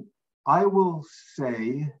 I will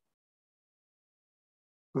say,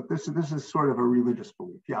 but this is sort of a religious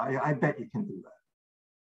belief. Yeah, I bet you can do that.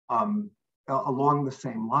 Along the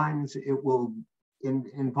same lines, it will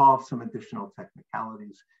involve some additional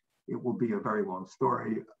technicalities. It will be a very long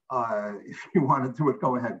story. If you want to do it,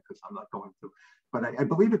 go ahead, because I'm not going to. But I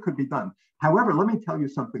believe it could be done. However, let me tell you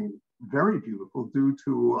something very beautiful due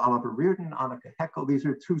to Oliver Reardon, Annika Heckel. These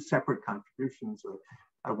are two separate contributions.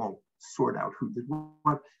 I won't sort out who did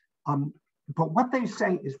what. But what they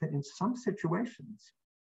say is that in some situations,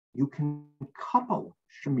 you can couple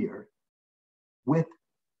Shamir with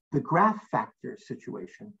the graph factor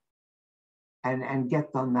situation and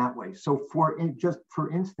get done that way. So for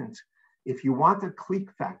instance, if you want a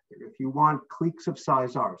clique factor, if you want cliques of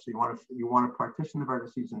size R, so you want to partition the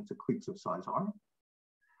vertices into cliques of size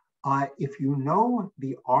R, if you know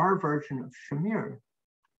the R version of Shamir,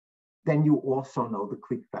 then you also know the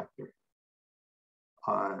clique factor.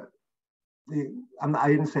 I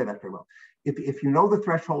didn't say that very well. If you know the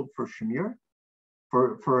threshold for Shamir,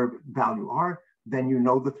 for value R, then you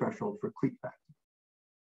know the threshold for clique factor,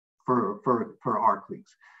 for R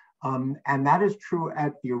cliques. And that is true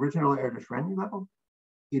at the original Erdős-Rényi level.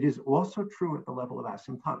 It is also true at the level of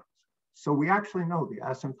asymptotics. So we actually know the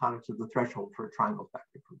asymptotics of the threshold for a triangle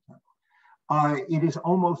factor, for example. It is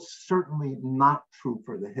almost certainly not true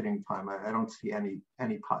for the hitting time. I don't see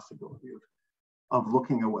any possibility of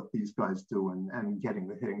looking at what these guys do and getting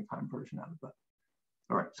the hitting time version out of that.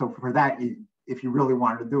 All right, so for that, if you really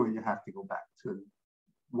wanted to do it, you have to go back to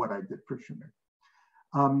what I did for Shamir.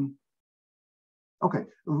 Okay,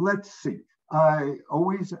 let's see. I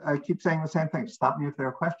keep saying the same thing. Stop me if there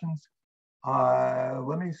are questions.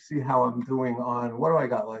 Let me see how I'm doing on, what do I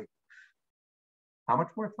got, like, how much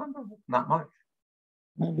more time? Not much.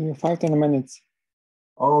 Maybe 5-10 minutes.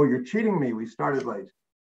 Oh, you're cheating me. We started late.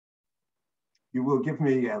 You will give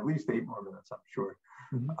me at least 8 more minutes, I'm sure.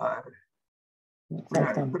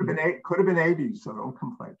 Could have been 80, so don't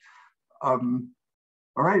complain. All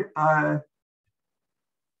right. All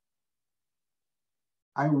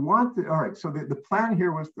right, so the plan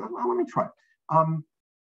here was, well, let me try.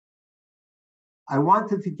 I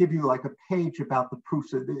wanted to give you like a page about the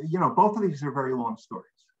proofs. Both of these are very long stories.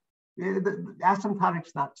 The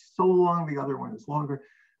asymptotic's not so long, the other one is longer.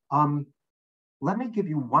 Let me give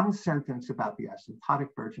you one sentence about the asymptotic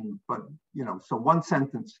version, but so one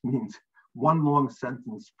sentence means one long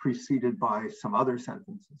sentence preceded by some other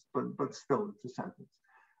sentences, but still it's a sentence.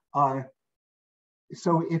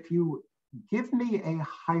 So if you give me a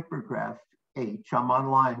hypergraph H, I'm on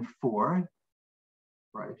line 4,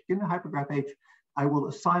 right? Give me a hypergraph H, I will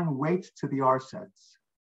assign weights to the R sets.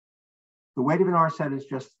 The weight of an R set is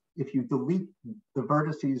just, if you delete the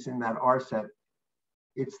vertices in that R set,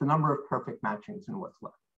 it's the number of perfect matchings in what's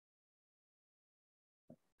left.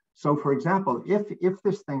 So for example, if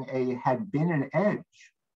this thing A had been an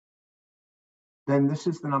edge, then this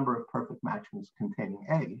is the number of perfect matchings containing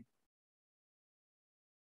A.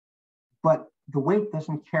 but the weight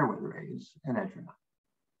doesn't care whether A is an edge or not.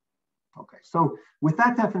 Okay, so with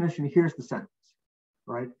that definition, here's the sentence,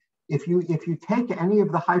 right? If you take any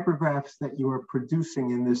of the hypergraphs that you are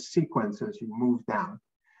producing in this sequence as you move down,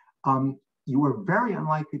 you are very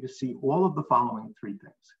unlikely to see all of the following three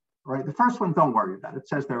things, right? The first one, don't worry about it. It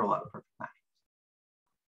says there are a lot of perfect matches.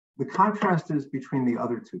 The contrast is between the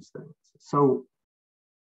other two statements. So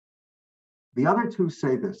the other two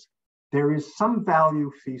say this: there is some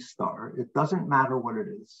value phi star. It doesn't matter what it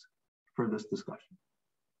is for this discussion,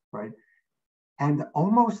 right? And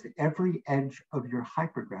almost every edge of your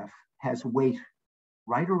hypergraph has weight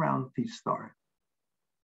right around phi star.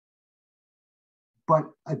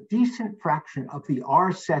 But a decent fraction of the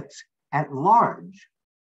R sets at large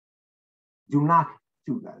do not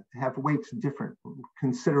do that, have weights different,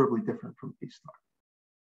 considerably different from phi star,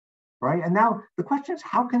 right? And now the question is,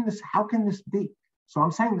 how can this be? So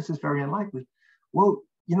I'm saying this is very unlikely. Well,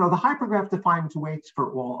 you know, the hypergraph defines weights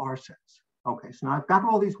for all R sets. Okay, so now I've got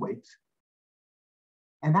all these weights,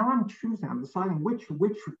 and now I'm deciding which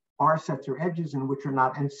R sets are edges and which are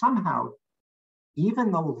not. And somehow,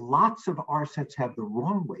 even though lots of R sets have the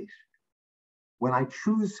wrong weight, when I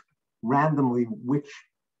choose randomly which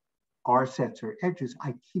R sets are edges,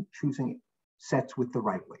 I keep choosing sets with the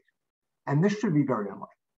right weight. And this should be very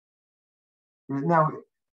unlikely. Now,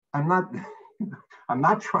 I'm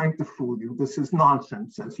not trying to fool you. This is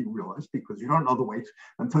nonsense, as you realize, because you don't know the weights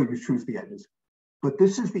until you choose the edges. But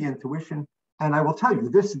this is the intuition. And I will tell you,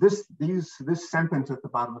 this sentence at the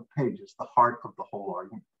bottom of the page is the heart of the whole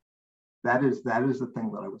argument. That is the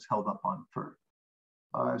thing that I was held up on for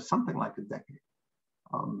something like a decade.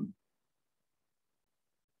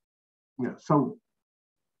 So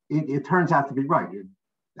it turns out to be right,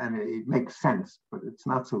 and it makes sense, but it's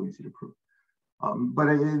not so easy to prove. But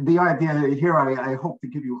the idea here, I hope to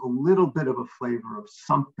give you a little bit of a flavor of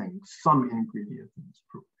something, some ingredient in this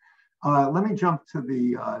proof. Let me jump to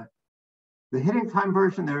the hitting time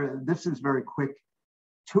version there. This is very quick.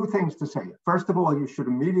 Two things to say. First of all, you should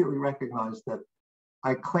immediately recognize that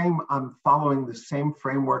I claim I'm following the same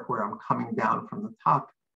framework where I'm coming down from the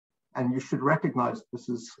top. And you should recognize this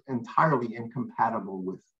is entirely incompatible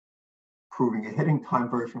with proving a hitting time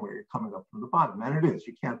version where you're coming up from the bottom. And it is.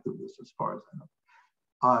 You can't do this as far as I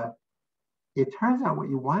know. It turns out what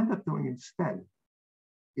you wind up doing instead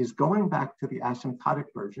is going back to the asymptotic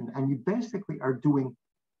version, and you basically are doing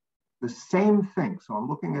the same thing. So I'm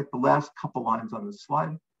looking at the last couple lines on the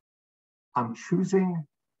slide. I'm choosing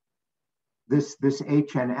this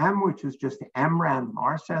H and M, which is just M random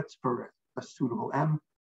R sets for a suitable M,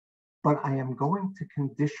 but I am going to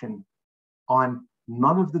condition on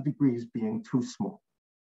none of the degrees being too small.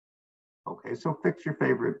 Okay, so fix your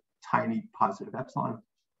favorite tiny positive epsilon,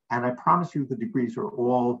 and I promise you the degrees are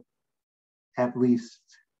all at least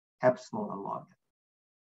epsilon log n.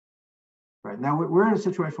 Right, now we're in a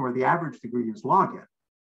situation where the average degree is log n,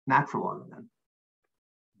 natural log n.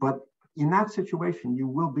 But in that situation, you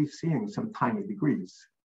will be seeing some tiny degrees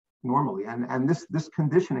normally. And this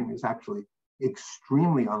conditioning is actually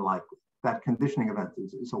extremely unlikely. That conditioning event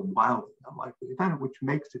is a wildly unlikely event, which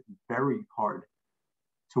makes it very hard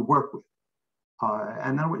to work with.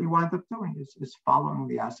 And then what you wind up doing is following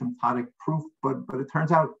the asymptotic proof, but it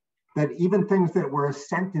turns out that even things that were a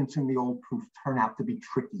sentence in the old proof turn out to be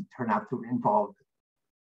tricky, turn out to involve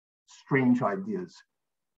strange ideas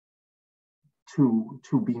to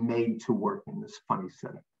be made to work in this funny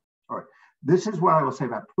setting. All right, this is what I will say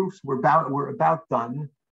about proofs. We're about done.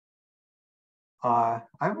 I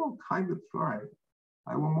will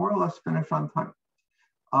I will more or less finish on time.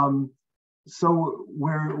 So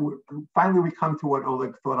finally we come to what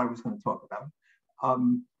Oleg thought I was going to talk about.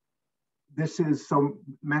 This is, so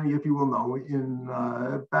many of you will know, in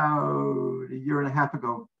about a year and a half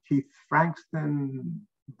ago, Keith Frankston,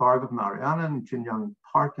 Bhargav Narayanan, Jin-Young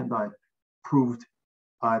Park, and I proved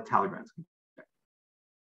Talleyrand's conjecture,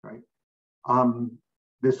 right?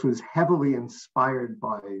 This was heavily inspired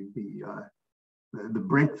by the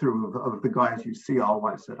breakthrough of the guys you see,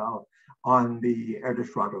 Allweiss et al., on the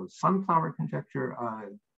Erdős-Rado sunflower conjecture.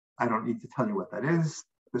 I don't need to tell you what that is.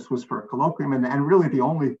 This was for a colloquium, and really the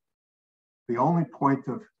only point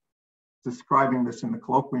of describing this in the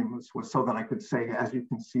colloquium was so that I could say, as you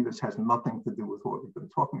can see, this has nothing to do with what we've been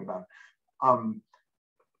talking about.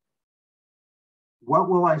 What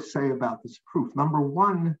will I say about this proof? Number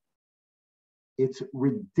one, it's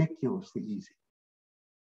ridiculously easy,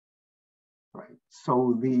 right?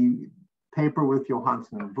 So the paper with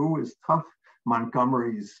Johansson and Vu is tough.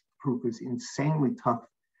 Montgomery's proof is insanely tough.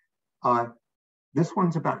 This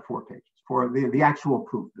one's about 4 pages. For the actual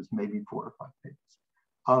proof is maybe 4 or 5 pages.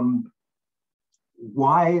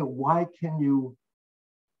 why can you,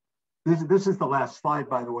 this is the last slide,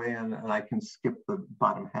 by the way, and I can skip the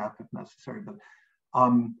bottom half if necessary, but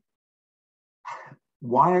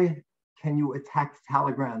why can you attack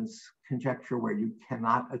Talleyrand's conjecture where you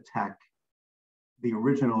cannot attack the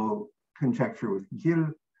original conjecture with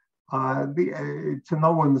Gill? To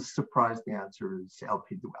no one's surprise, the answer is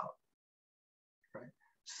LP duality. Right?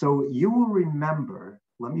 So you will remember,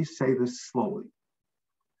 let me say this slowly.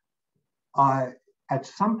 At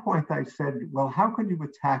some point I said, well, how could you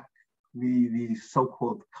attack the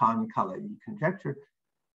so-called Kahn-Kalayi conjecture?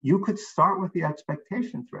 You could start with the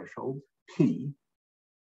expectation threshold, P,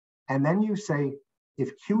 and then you say,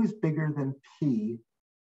 if Q is bigger than P,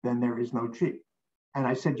 then there is no G. And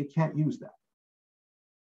I said, you can't use that.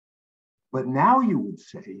 But now you would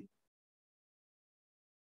say,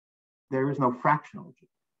 there is no fractional G.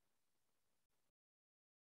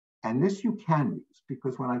 And this you can use,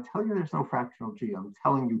 because when I tell you there's no fractional G, I'm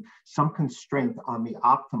telling you some constraint on the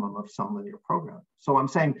optimum of some linear program. So I'm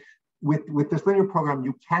saying with this linear program,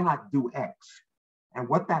 you cannot do X. And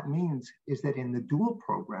what that means is that in the dual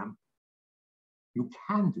program, you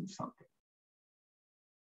can do something.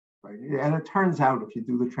 Right? And it turns out, if you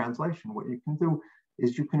do the translation, what you can do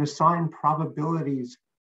is you can assign probabilities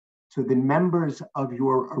to the members of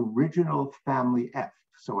your original family F.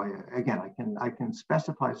 So I can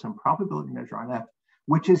specify some probability measure on F,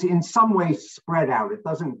 which is in some way spread out. It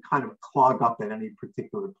doesn't kind of clog up at any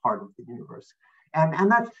particular part of the universe.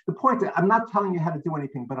 And that's the point. I'm not telling you how to do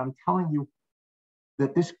anything, but I'm telling you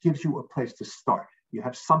that this gives you a place to start. You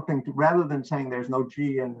have something to, rather than saying there's no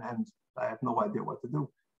G and I have no idea what to do,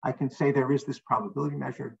 I can say there is this probability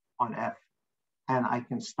measure on F, and I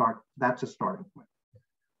can start, that's a starting point.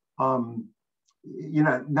 You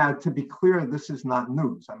know, now to be clear, this is not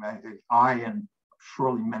news. I mean, I and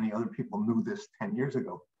surely many other people knew this 10 years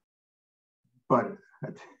ago, but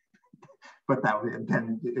that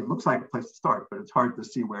then it looks like a place to start, but it's hard to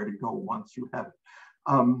see where to go once you have it.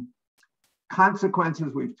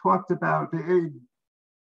 Consequences we've talked about.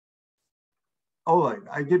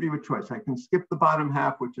 I give you a choice. I can skip the bottom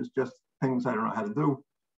half, which is just things I don't know how to do,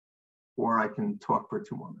 or I can talk for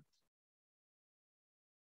 2 more minutes.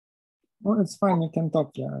 Oh, it's fine. You can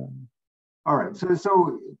talk. Yeah. All right.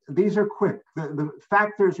 So these are quick. The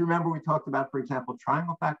factors. Remember, we talked about, for example,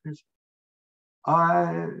 triangle factors.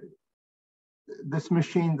 This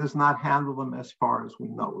machine does not handle them as far as we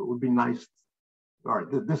know. It would be nice. All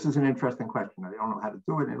right. This is an interesting question. I don't know how to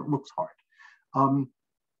do it, and it looks hard.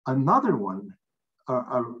 Another one,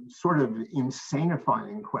 a sort of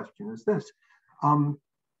insanifying question is this. You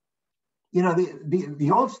know,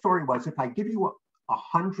 the old story was, if I give you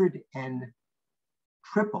 100 n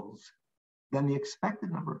triples, then the expected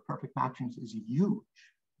number of perfect matchings is huge.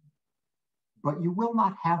 But you will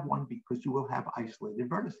not have one because you will have isolated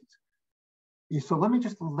vertices. So let me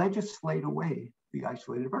just legislate away the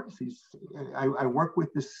isolated vertices. I work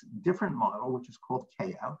with this different model, which is called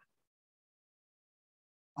K-out,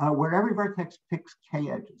 where every vertex picks K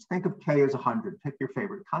edges. Think of K as 100, pick your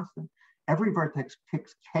favorite constant. Every vertex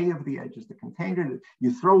picks K of the edges that contain it.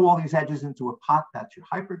 You throw all these edges into a pot, that's your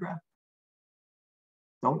hypergraph.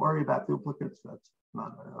 Don't worry about duplicates,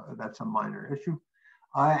 that's a minor issue.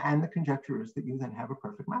 And the conjecture is that you then have a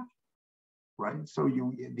perfect match, right? So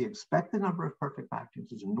the expected number of perfect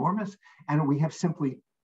matches is enormous, and we have simply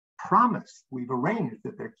promised, we've arranged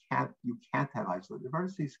that you can't have isolated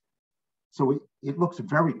vertices. So it looks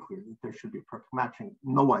very clear that there should be a perfect matching.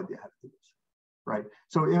 No idea how to do this. Right.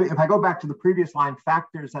 So if I go back to the previous line,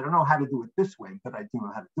 factors, I don't know how to do it this way, but I do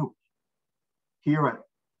know how to do it. Here,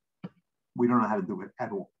 we don't know how to do it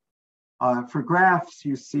at all. For graphs,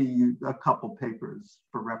 you see a couple papers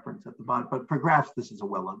for reference at the bottom, but for graphs, this is a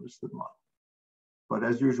well understood model. But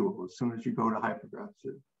as usual, as soon as you go to hypergraphs,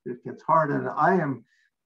 it gets hard, and I am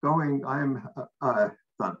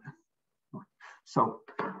done. So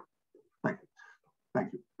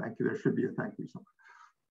thank you. There should be a thank you somewhere.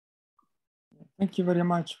 Thank you very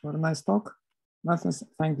much for a nice talk. Let's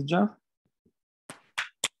thank Jeff.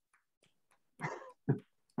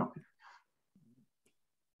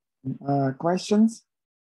 Questions?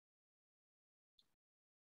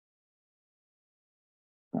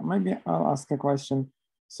 Maybe I'll ask a question.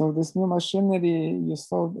 So this new machinery, you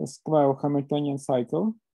solved a square Hamiltonian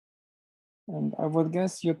cycle. And I would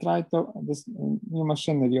guess you tried this new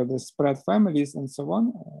machinery of the spread families and so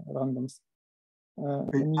on, randoms.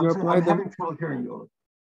 I'm having trouble hearing you.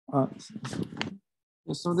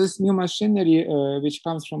 So this new machinery, which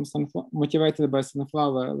comes from motivated by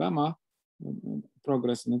sunflower lemma,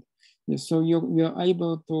 progress in it. So you're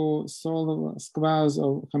able to solve squares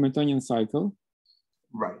of Hamiltonian cycle.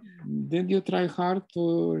 Right. Did you try hard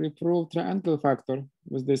to reprove triangle factor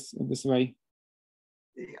with this way?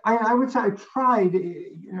 I would say I tried.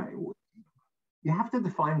 You know, you have to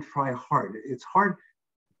define try hard. It's hard.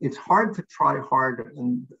 It's hard to try hard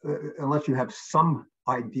unless you have some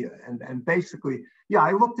idea. And basically, yeah,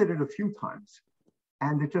 I looked at it a few times,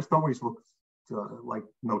 and it just always looked like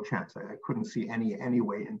no chance. I couldn't see any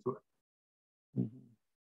way into it. Mm-hmm.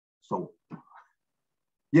 So,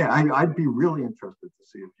 yeah, I'd be really interested to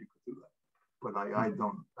see if you could do that, but I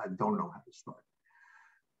don't know how to start.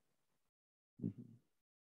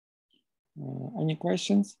 Any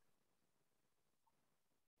questions?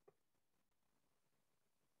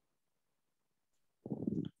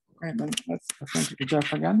 Okay, then let's thank you,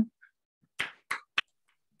 Jeff, again.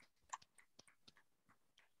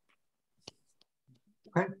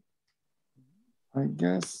 Okay. I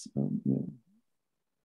guess. Yeah.